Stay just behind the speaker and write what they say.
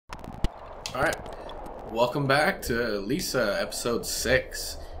Alright, welcome back to Lisa, episode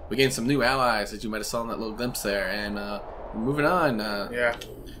 6. We gained some new allies, as you might have saw in that little glimpse there, and we're moving on. Yeah.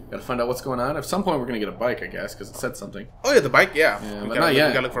 Gotta find out what's going on. At some point, we're gonna get a bike, I guess, because it said something. Oh, yeah, the bike, yeah. But not yet.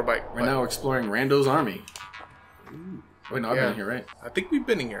 We gotta look for a bike. Right now, we're exploring Rando's army. Ooh. Wait, no, I've been here, right? I think we've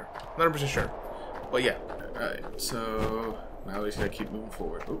been in here. Not 100% sure. But yeah. Alright, so now we just gotta keep moving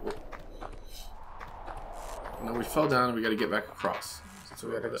forward. Ooh, ooh. No, we fell down and we gotta get back across. So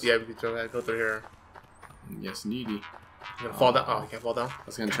we gotta go through here. Yes, needy. You gonna fall down? Oh, you can't fall down? I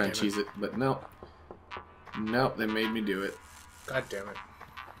was gonna try and cheese it, but no. Nope, they made me do it. God damn it.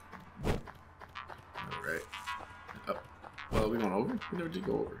 Alright. Up. Well, we went over? We never did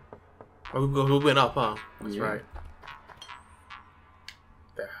go over. Oh, we went up, huh? That's Yeah. right.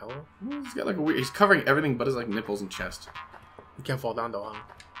 The hell? Well, he's got like a weird. He's covering everything but his like nipples and chest. You can't fall down though, huh?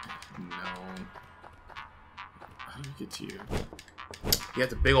 No. How do we get to you? You have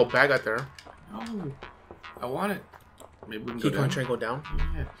the big old bag out there. No. I want it. Maybe we can Keep go down. trying to go down?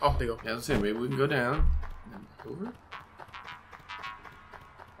 Yeah. Oh, there you go. Yeah, I was saying maybe we can go down. And then over.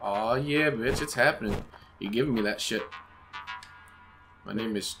 Oh yeah, bitch, it's happening. You're giving me that shit. My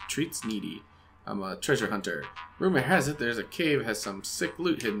name is Treats Needy. I'm a treasure hunter. Rumor has it there's a cave that has some sick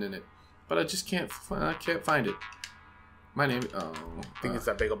loot hidden in it, but I just can't find it. My name. Oh, I think it's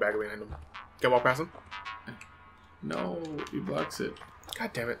that big old bag behind him. Can I walk past him? No, he blocks it.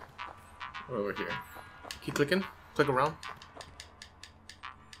 God damn it. We're over here. Keep clicking. Click around.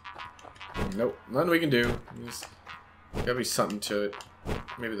 Nope, nothing we can do. There's gotta be something to it.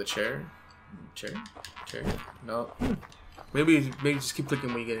 Maybe the chair? Chair? Chair? No. Maybe just keep clicking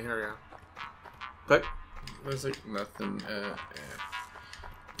when you get in here, yeah. Click. There's like nothing.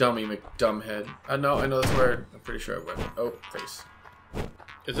 Dummy McDumbhead. No, I know that's where I'm pretty sure I went. Oh, face.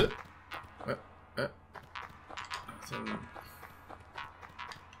 Is it? Nothing.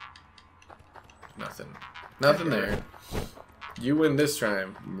 Nothing. Nothing there. You win this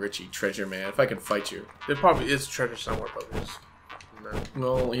time, Richie Treasure Man. If I can fight you. There probably is treasure somewhere, but we just...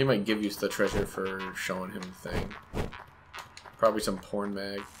 Well, he might give you the treasure for showing him the thing. Probably some porn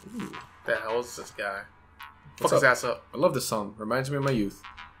mag. Ooh. The hell is this guy? What's Fuck his ass up. I love this song. Reminds me of my youth.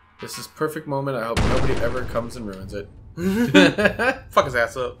 This is perfect moment. I hope nobody ever comes and ruins it. Fuck his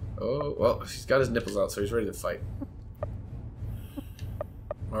ass up. Oh, well, he's got his nipples out, so he's ready to fight.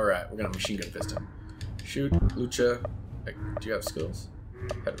 Alright, we're gonna machine gun fist him. Shoot, lucha. Hey, do you have skills?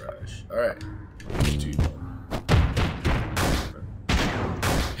 Head rush. Alright. Dude.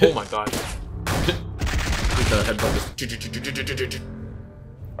 Oh my god. Headbutt.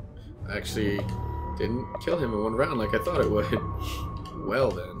 I actually didn't kill him in one round like I thought it would.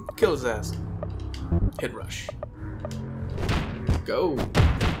 Well then. Kill his ass. Hit rush. Go.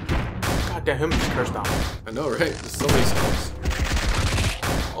 God damn, him is cursed out. I know, right? There's so many skills.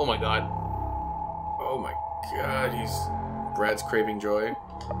 Oh my god. Oh my god, Brad's craving joy.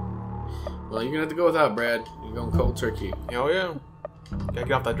 Well, you're gonna have to go without Brad. You're going cold turkey. Hell yeah. Gotta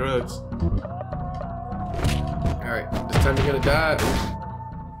get off that drugs. Alright, this time you're gonna die.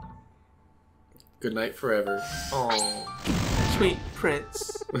 Good night forever. Oh, sweet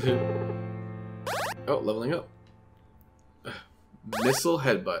prince. Oh, leveling up. Missile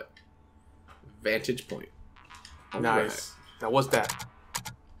headbutt. Vantage point. All nice. right. Now what's that?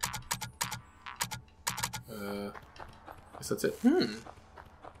 Guess that's it.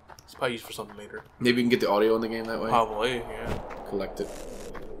 It's probably used for something later. Maybe we can get the audio in the game that way. Probably, yeah. Collect it.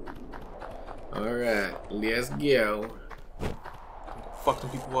 Alright, let's go. Fuck some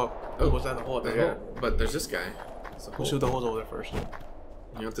people up. Oh, what's that in the hole there? Yeah. But there's this guy. We'll see what the hole's over there first. You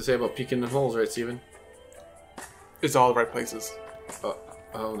know what to say about peeking in holes, right, Steven? It's all the right places.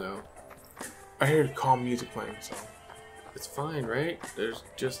 Oh no. I hear calm music playing, so. It's fine, right? There's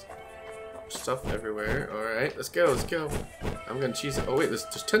just stuff everywhere. Alright, let's go, let's go. I'm gonna cheese it. Oh wait, there's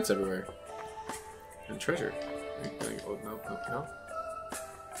tents everywhere. And treasure. Oh, no.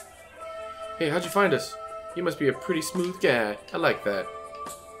 Hey, how'd you find us? You must be a pretty smooth guy. I like that.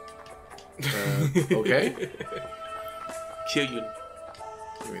 Okay. Kill you.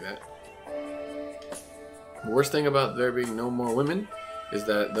 Give me that. The worst thing about there being no more women is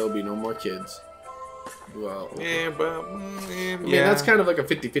that there'll be no more kids. Well, yeah, but I mean, that's kind of like a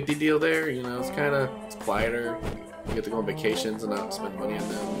 50-50 deal there, you know, it's quieter. You get to go on vacations and not spend money on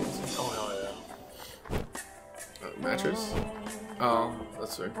them. Oh, hell yeah. Mattress? Oh,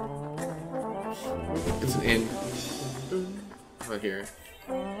 that's right. It's an inn. Right here.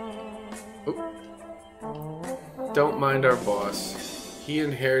 Oh. Don't mind our boss. He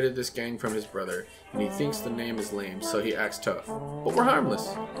inherited this gang from his brother, and he thinks the name is lame, so he acts tough. But we're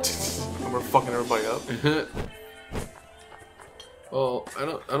harmless. And we're fucking everybody up. Well, I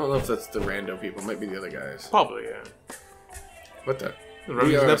don't know if that's the rando people. It might be the other guys. Probably, yeah. What the? The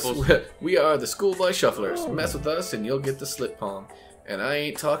We are the schoolboy shufflers. Mess with us and you'll get the slip palm. And I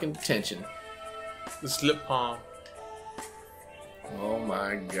ain't talking detention. The slip palm. Oh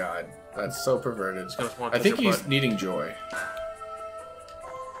my god. That's so perverted. I think he's needing joy.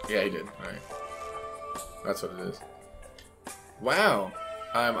 Yeah, he did. Alright. That's what it is. Wow.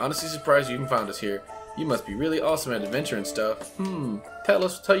 I'm honestly surprised you even found us here. You must be really awesome at adventure and stuff.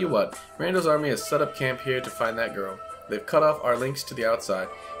 Tell you what. Rando's army has set up camp here to find that girl. They've cut off our links to the outside.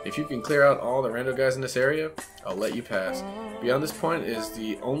 If you can clear out all the rando guys in this area, I'll let you pass. Beyond this point is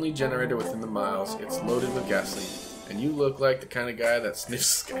the only generator within the miles. It's loaded with gasoline. And you look like the kind of guy that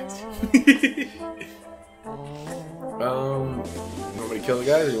sniffs gas. You want me to kill the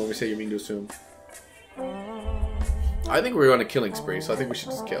guys, or you want me to say you mean to assume? I think we're on a killing spree, so I think we should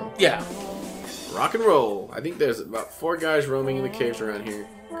just kill. Yeah. Rock and roll. I think there's about 4 guys roaming in the caves around here.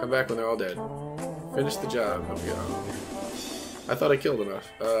 Come back when they're all dead. Finish the job. Okay. I thought I killed enough.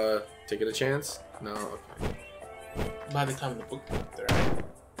 Taking a chance? No. Okay. By the time the book there.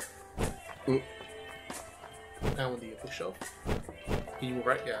 Down with the bookshelf. Can you move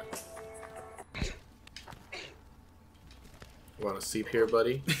right? Yeah. Want to sleep here,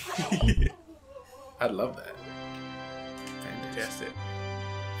 buddy? I'd love that. Fantastic.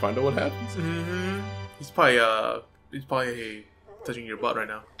 Find out what happens. He's probably touching your butt right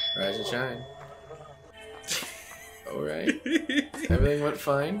now. Rise and shine. Alright. Everything went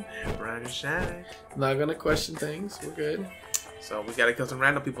fine. Rise and shine. Not gonna question things. We're good. So we gotta kill some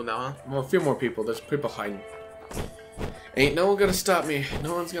random people now, huh? Well, a few more people. There's people hiding. Ain't no one gonna stop me.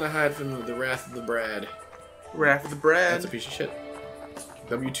 No one's gonna hide from the wrath of the Brad. Wrath of the Brad. That's a piece of shit.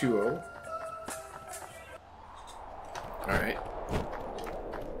 W2O. Alright.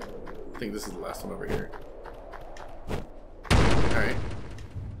 I think this is the last one over here. Alright.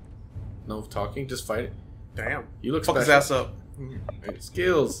 No talking, just fight it. Damn. You look Fuck special. his ass up. Right,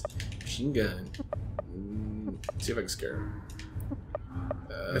 skills. Machine gun. See if I can scare him.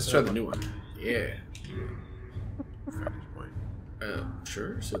 Let's try the new one. Yeah.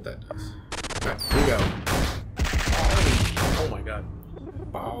 Sure, see what that does. Alright, here we go. Oh my god.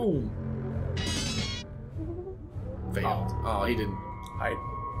 Boom. Failed. Oh, he didn't. Hide.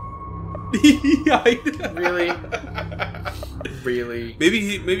 Really? Really?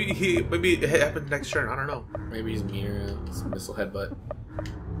 Maybe it happened next turn. I don't know. Maybe he's meaner. It's a missile headbutt.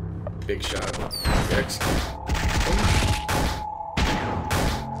 Big shot. Execute.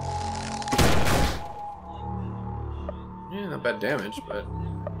 Yeah, not bad damage, but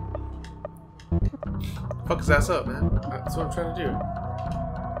Fuck his ass up, man. that's what I'm trying to do.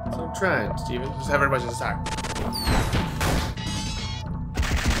 That's what I'm trying, Steven. Just have everybody just attack.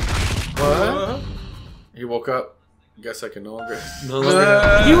 What? He woke up. Guess I can no longer.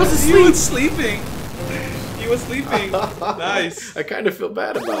 He was asleep. He was sleeping. He was sleeping. Nice. I kind of feel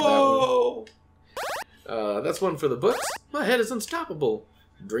bad about that one. That's one for the books. My head is unstoppable.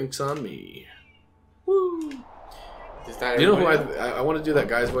 Drinks on me. Woo. You know who I want to do that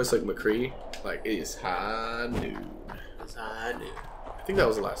guy's voice like McCree? Like, it's high noon. It's high noon. I think that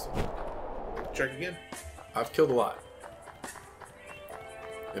was the last one. Check again. I've killed a lot.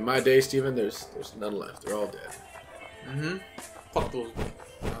 In my day, Steven, there's none left. They're all dead. Fuck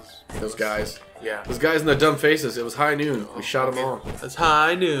those guys. Yeah. Those guys in their dumb faces. It was high noon. We shot them all. It's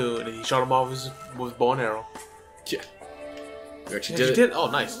high noon. And he shot him off with bow and arrow. Yeah. We actually Yeah, did you it. did? Oh,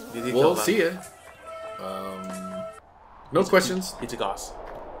 nice. We'll see ya. No questions. It's a goss.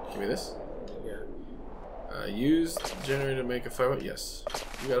 Give me this. Yeah. Use generator to make a fire. Yes.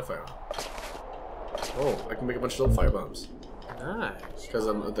 You got a fire. Oh, I can make a bunch of little fire bombs. Nice. Because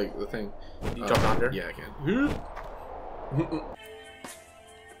I'm the thing. You jump under? Yeah, I can.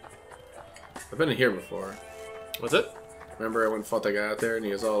 I've been in here before. Was it? Remember I went and fought that guy out there and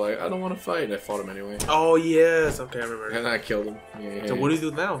he was all like, I don't want to fight, and I fought him anyway. Oh, yes. Okay, I remember. And I killed him. Yeah, So what do you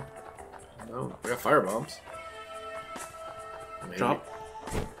do now? No, I got fire bombs. Maybe. Drop.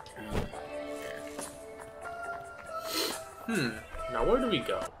 Now where do we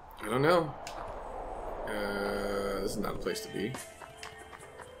go? I don't know. This is not a place to be.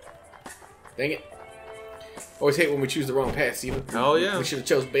 Dang it. Always hate when we choose the wrong path, Steven. Oh, yeah. We should have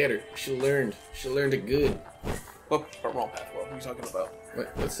chose better. We should have learned. We should have learned it good. What? Wrong path. What are you talking about?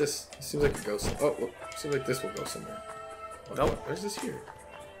 What's this? It seems like it goes. Oh, well, it seems like this will go somewhere. Nope. Where's this here?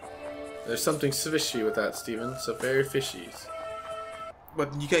 There's something fishy with that, Steven. So very fishies.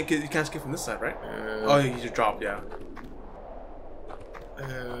 But you can't skip from this side, right? Oh, you just drop, yeah.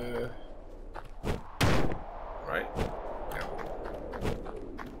 Right? No.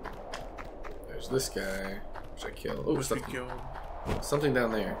 There's this guy, which I killed. Oh, Which we something. killed. Something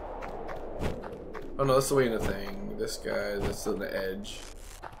down there. Oh no, that's the way in the thing. This guy, that's on the edge.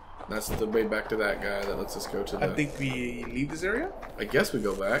 That's the way back to that guy that lets us go to the... I think we leave this area? I guess we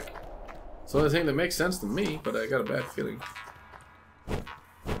go back. It's the only thing that makes sense to me, but I got a bad feeling.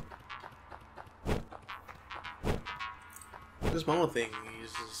 This mama thing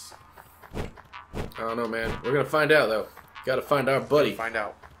is just... I don't know, man. We're gonna find out, though. Gotta find our buddy. Find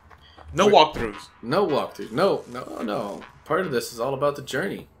out. No walkthroughs. No walkthroughs. No. Part of this is all about the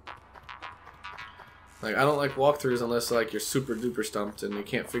journey. Like, I don't like walkthroughs unless, like, you're super duper stumped and you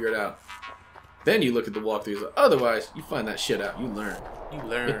can't figure it out. Then you look at the walkthroughs. Otherwise, you find that shit out. You learn. You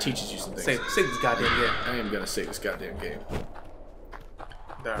learn. It teaches you some things. Save this goddamn game. I am gonna save this goddamn game.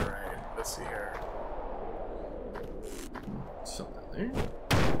 Alright, let's see here. Something there.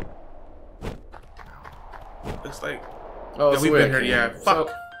 Looks like... Oh, yeah, we've been here, yeah. Fuck.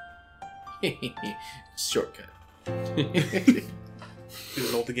 Shortcut. You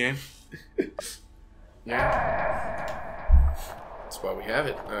rolled the game? Yeah. That's why we have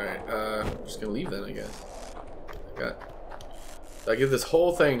it. Alright, I'm just gonna leave then, I guess. I give this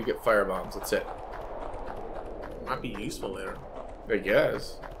whole thing to get firebombs, that's it. Might be useful later. I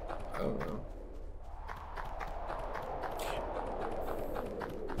guess. I don't know.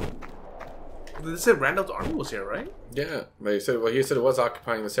 They said Randall's army was here, right? Yeah. But he said it was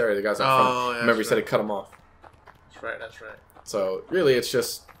occupying this area. The guys up front. Yeah, remember he said it cut him off. That's right. So really it's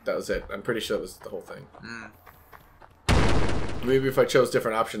just that was it. I'm pretty sure that was the whole thing. Maybe if I chose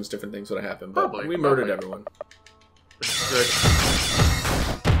different options, different things would have happened. But we murdered everyone. Good.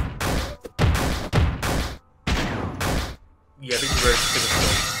 Yeah, I think we're ready.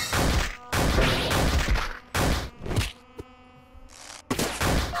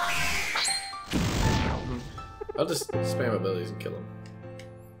 I'll just spam abilities and kill them.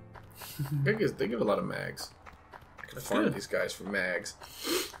 They give a lot of mags. I can farm these guys for mags,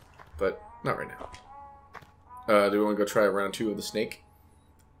 but not right now. Do we want to go try round 2 of the snake?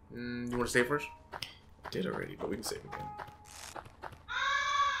 You want to save first? Did already, but we can save again.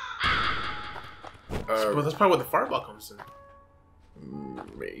 Well, that's probably where the fireball comes in.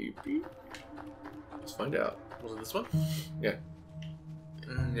 Maybe. Let's find out. Was it this one? Yeah.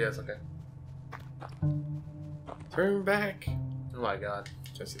 Yeah, it's okay. Turn back. Oh my god.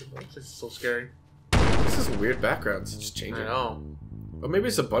 Can I see the bugs? This is so scary. This is weird backgrounds. It's just changing. I know. Well, maybe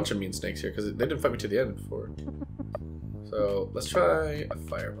it's a bunch of mean snakes here because they didn't fight me to the end before. So let's try a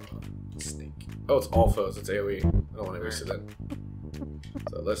fireball. Snake. Oh, it's all foes. It's AoE. I don't want to waste it then.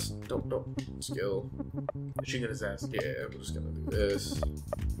 So let's don't skill. Shooting at his ass. Yeah, we're just gonna do this.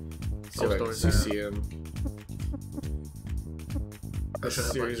 See if I can CC him. A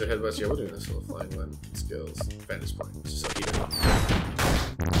series of headbutts. Yeah, we're doing this with flying one. Skills. Vantage point. Just so he doesn't.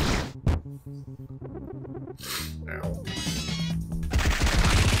 Ow.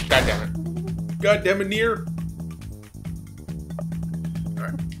 God damn it. God damn it, near.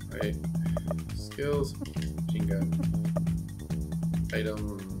 Alright. Right. Skills. Machine gun.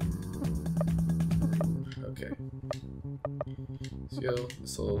 Item. Okay. Skill.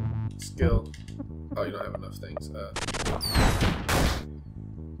 Missile. Skill. Oh, you don't have enough things. Oh.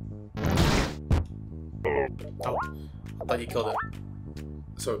 I thought you killed it.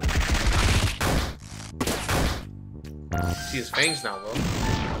 So. See his fangs now, bro.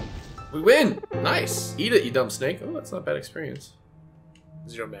 We win! Nice! Eat it, you dumb snake. Oh, that's not a bad experience.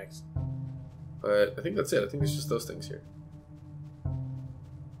 0 max. But I think that's it. I think it's just those things here.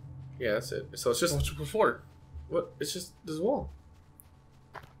 Yeah, that's it. So it's just... What's before? What? It's just... There's a wall.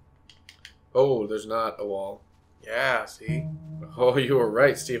 Oh, there's not a wall. Yeah, see? Oh, you were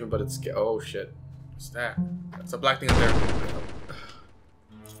right, Stephen, but it's... Oh, shit. What's that? That's a black thing up there.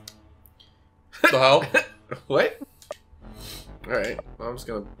 The hell? What? Alright, well, I'm just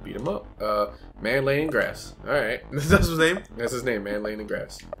gonna beat him up. Man laying in grass. Alright. That's his name? That's his name, man laying in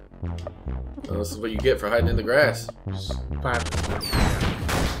grass. Well, this is what you get for hiding in the grass. What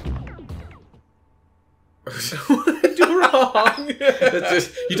did I do wrong?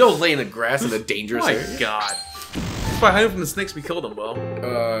 Just, you don't lay in the grass in a dangerous area. Oh my god. If I hide him from the snakes, we killed him, well.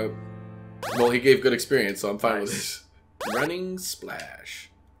 Well, he gave good experience, so I'm fine with this. Running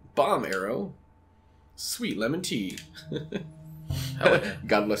splash. Bomb arrow. Sweet lemon tea. Hell yeah.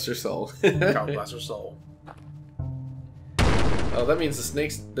 God bless your soul. God bless her soul. Oh, that means the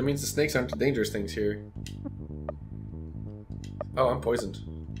snakes. That means the snakes aren't the dangerous things here. Oh, I'm poisoned.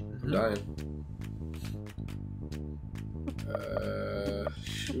 I'm dying.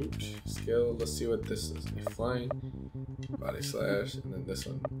 Shoot. Skill. Let's see what this is. Flying. Body slash. And then this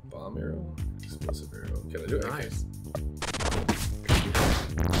one. Bomb arrow. Explosive arrow. Can I do it? Nice.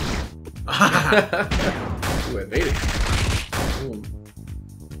 Ooh, I made it. Boom.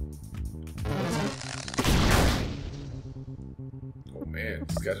 Oh man,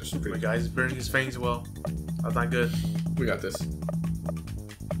 these guys are Oh my pretty. god, he's burning his fangs well. That's not good. We got this.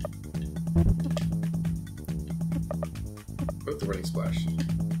 With the running splash.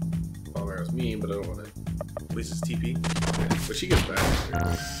 Bomb arrow's mean, but I don't want it. At least it's TP. But she gets back.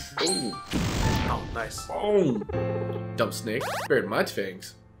 Ooh. Oh, nice. Boom. Dumb snake. Buried my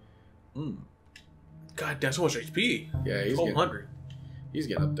fangs. God damn, so much HP. Yeah, he's 1200. He's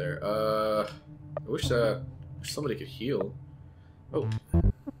getting up there. I wish somebody could heal. Oh.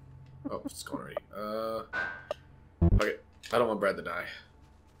 Oh, it's going already. Okay. I don't want Brad to die.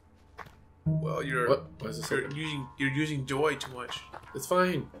 Well, What is this? you're using joy too much. It's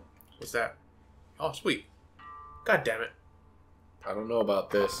fine. What's that? Oh, sweet. God damn it. I don't know about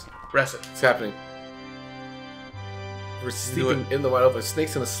this. Rest it. It's happening. We're sleeping in the wild open.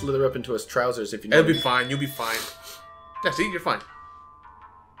 Snake's gonna slither up into his trousers if you know. It'll be fine. You'll be fine. Yeah, see, you're fine.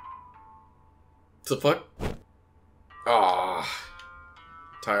 The fuck? Ah.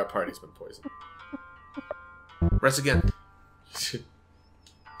 Entire party's been poisoned. Rest again.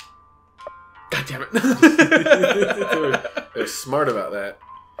 God damn it. They're smart about that.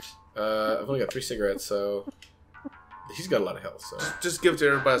 I've only got 3 cigarettes, so he's got a lot of health. So Just give it to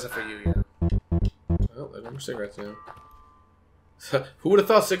everybody except for you. Yeah. well, there's no more cigarettes now. Who would have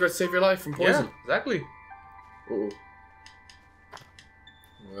thought cigarettes save your life from poison? Yeah, exactly. Ooh.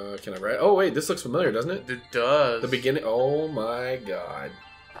 Can I write? Oh wait, this looks familiar, doesn't it? It does. The beginning. Oh my god.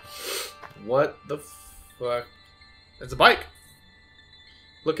 What the fuck? It's a bike.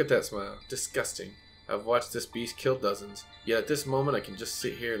 Look at that smile. Disgusting. I've watched this beast kill dozens, yet at this moment I can just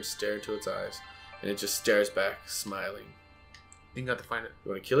sit here and stare into its eyes. And it just stares back, smiling. You got to find it.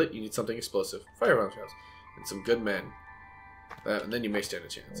 You want to kill it? You need something explosive. Firebomb shells. And some good men. And then you may stand a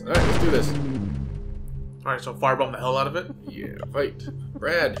chance. Alright, let's do this. Alright, so firebomb the hell out of it. Yeah, fight.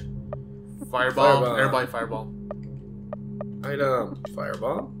 Brad. Fireball. Fireball. Everybody fireball. Item.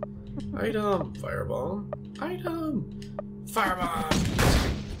 Firebomb. Item. Firebomb. Item. Firebomb.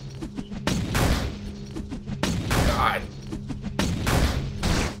 God.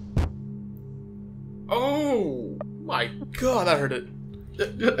 Oh My god, that hurt it.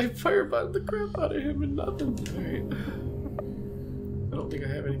 I firebombed the crap out of him and nothing. Alright. I don't think I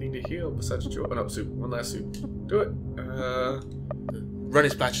have anything to heal besides joy. Oh no, soup. One last soup. Do it.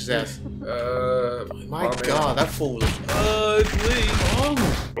 Running splash his ass. My bomb god, that fool was ugly. Boom!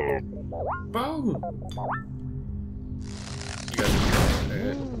 Boom! You got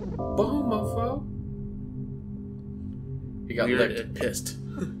it. Boom, mofo. He got Weird licked. and pissed.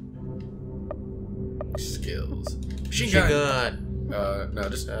 Skills. Machine Machine gun. gun. No,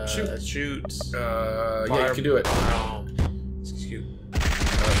 just shoot. Shoots. Yeah, you can do it. It's cute.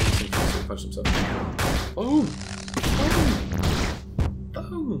 He can punch himself. Boom! Boom!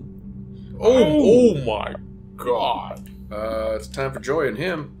 Boom! Oh my god. It's time for joy in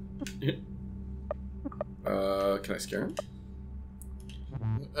him. Can I scare him?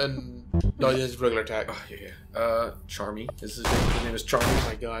 And no, he has regular attack. Oh, yeah. Charmy. His name is Charmy. Oh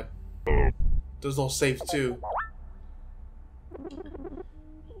my god. There's no save too.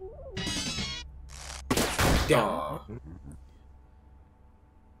 Damn. Aw.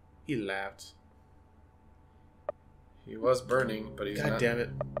 He laughed. He was burning, but he's God not. damn it.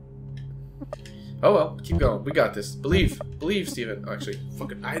 Oh well, keep going. We got this. Believe, Steven. Oh, actually,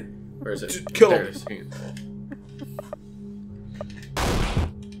 Fucking where is it? Just kill there him. it is. Hang on.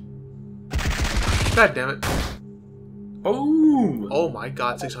 God damn it. Boom! Oh my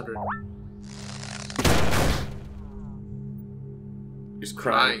god, 600. He's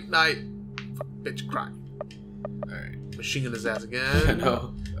crying. Night. Bitch, crying. Alright. Machine gun his ass again. I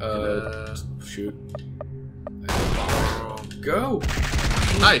know. Just shoot. Go!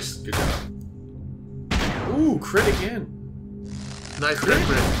 Nice. Good job. Ooh, crit again. Nice crit.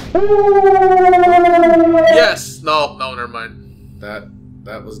 Yes. No, never mind. That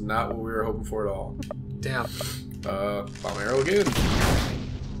was not what we were hoping for at all. Damn. Bomb arrow again.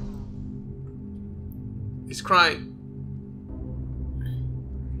 He's crying.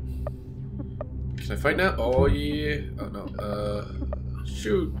 Can I fight now? Oh yeah. Oh no.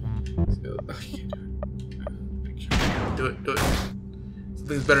 Shoot. I can't do it. Do it.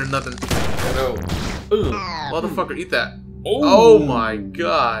 Something's better than nothing. I know. Motherfucker, eat that. Oh. Oh my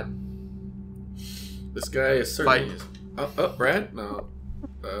god. This guy is certainly. Fight. Brad? No.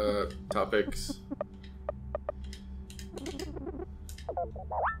 Topics.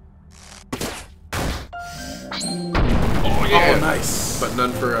 Oh yeah. Oh, nice. But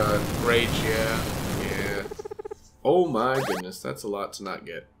none for Rage, yeah. yeah. Oh my goodness, that's a lot to not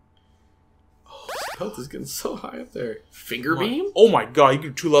get. health is getting so high up there. Finger beam? Oh my god, you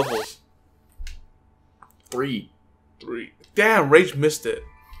get 2 levels. 3. Damn, Rage missed it.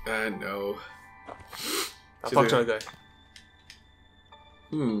 I know. I fucked another guy.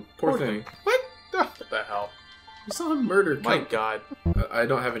 Poor thing. What? What the hell? You saw him murder. My god. I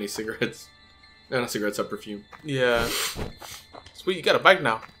don't have any cigarettes. No, not cigarettes, a perfume. Yeah. Sweet, you got a bike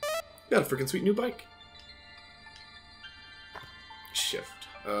now. You got a freaking sweet new bike. Shift.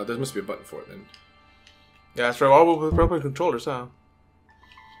 There must be a button for it then. Yeah, that's right. All with proper controllers, huh?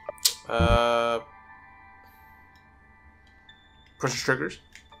 Pressure triggers.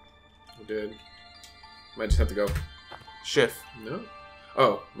 I did. Might just have to go. Shift. No.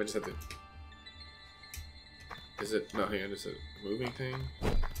 Oh, might just have to. Is it? No, hang on. Is it a moving thing?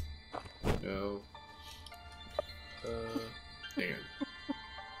 No. Hang on.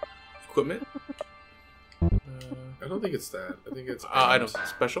 Equipment. I don't think it's that. I think it's. Item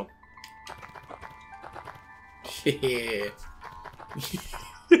special. Yeah. Is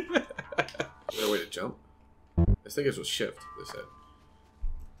there a way to jump? I think it was shift, they said.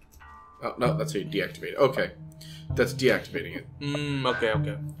 Oh, no, that's how you deactivate it. Okay. That's deactivating it. Okay.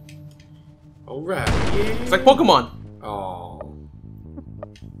 Alright. Yeah. It's like Pokemon. Oh.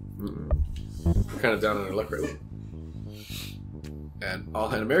 We're kind of down on our luck right now. And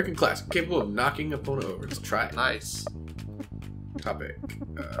an American classic capable of knocking an opponent over. Let's try it. Nice. Topic.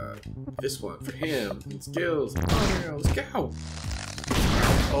 This one for him. And skills. Oh, let's go.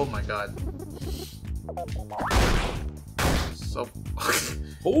 Oh my god. So.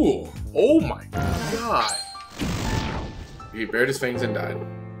 Oh my god. He bared his fangs and died.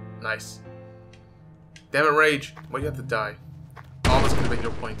 Nice. Damn it, Rage. Why do you have to die? All this could have been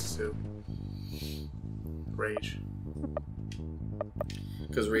your points too. Rage.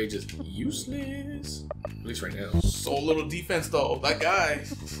 Because Rage is useless. At least right now. So little defense though. That guy.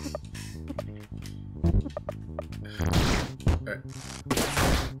 Alright.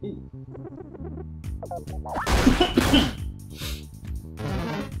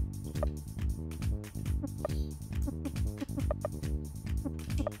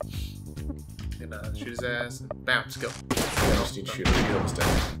 And shoot his ass. And bam, let's go. I just need to shoot him. He almost dead.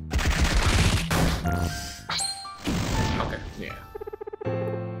 Okay. Yeah.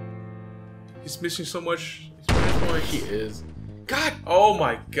 He's missing so much. He is. God! Oh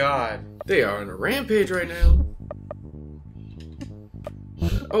my god. They are on a rampage right now.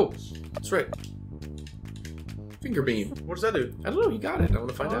 Oh, that's right. Finger beam. What does that do? I don't know. He got it. I want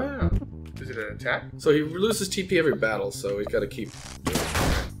to find out. Yeah. Is it an attack? So he loses TP every battle, so he's got to keep doing it.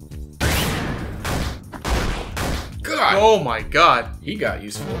 God! Oh my god. He got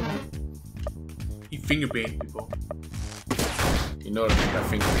useful. He finger beamed people. You know how to make that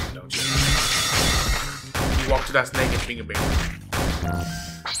finger beam, don't you? You walk to that snake and finger beam.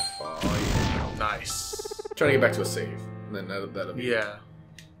 Oh, yeah. Nice. Trying to get back to a save. And then that'll be... Yeah.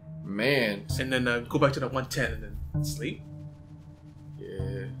 Man. And then go back to the 110 and then sleep.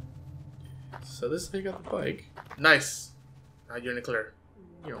 Yeah. So this thing got the bike. Nice. Now you're in the clear.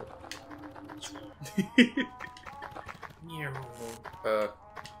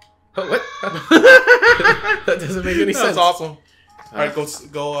 Oh, what? That doesn't make any sense. That's awesome. Alright, go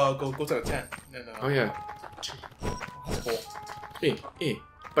to the tent. And, Oh yeah. Cool.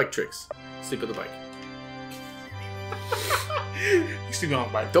 Bike tricks. Sleep on the bike. He's sleeping on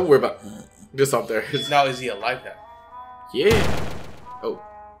the bike. Don't worry about just up there. Now is he alive now? Yeah. Oh.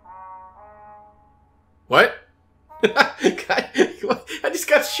 What? God, I just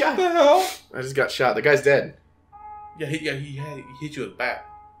got shot. What the hell? I just got shot. The guy's dead. Yeah, he hit you with a bat.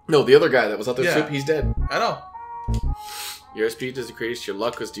 No, the other guy that was out there, Yeah. he's dead. I know. Your speed has decreased. Your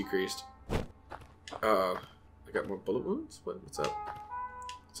luck was decreased. I got more bullet wounds. What's up?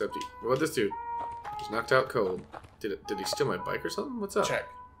 It's empty. What about this dude? He's knocked out cold. Did he steal my bike or something? What's up? Check.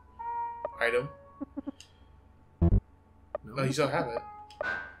 Item. No, you still have it.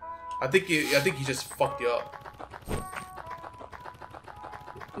 I think he just fucked you up.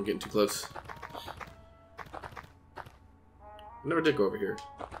 I'm getting too close. I never did go over here.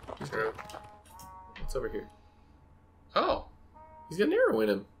 True. What's over here? Oh. He's got an arrow in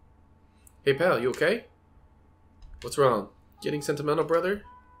him. Hey pal, you okay? What's wrong? Getting sentimental, brother?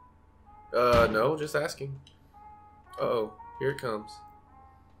 No, just asking. Uh-oh, here it comes.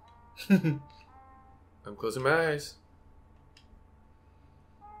 I'm closing my eyes.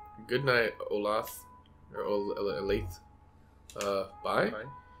 Good night, Olaf. Or Olath. Bye?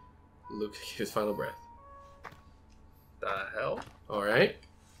 Luke, his final breath. The hell? Alright.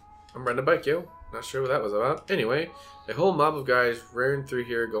 I'm riding a bike, yo. Not sure what that was about. Anyway, a whole mob of guys rearing through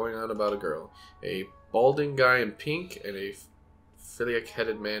here going on about a girl. A balding guy in pink and a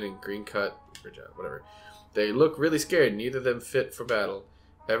philiac-headed man in green cut, whatever. They look really scared. Neither of them fit for battle.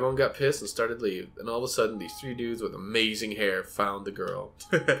 Everyone got pissed and started to leave. And all of a sudden, these 3 dudes with amazing hair found the girl.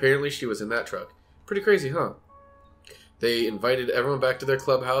 Apparently, she was in that truck. Pretty crazy, huh? They invited everyone back to their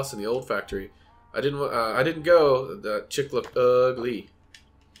clubhouse in the old factory. I didn't go. The chick looked ugly.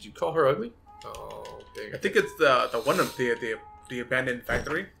 Did you call her ugly? Oh, dang. I think it's the one of the abandoned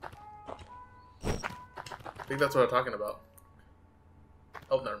factory. I think that's what I'm talking about.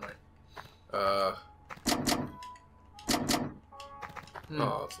 Oh, never mind.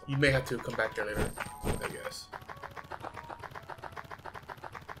 Oh, you may have to come back there later. I guess.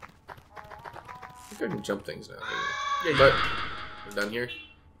 I think I can jump things now. Yeah, but we're done here.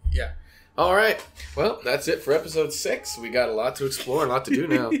 Yeah. All right. Well, that's it for episode 6. We got a lot to explore and a lot to do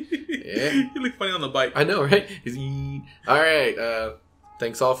now. Yeah. You look funny on the bike. I know, right? All right.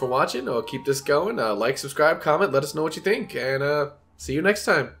 Thanks all for watching. I'll keep this going. Like, subscribe, comment. Let us know what you think. And see you next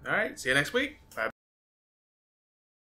time. All right. See you next week.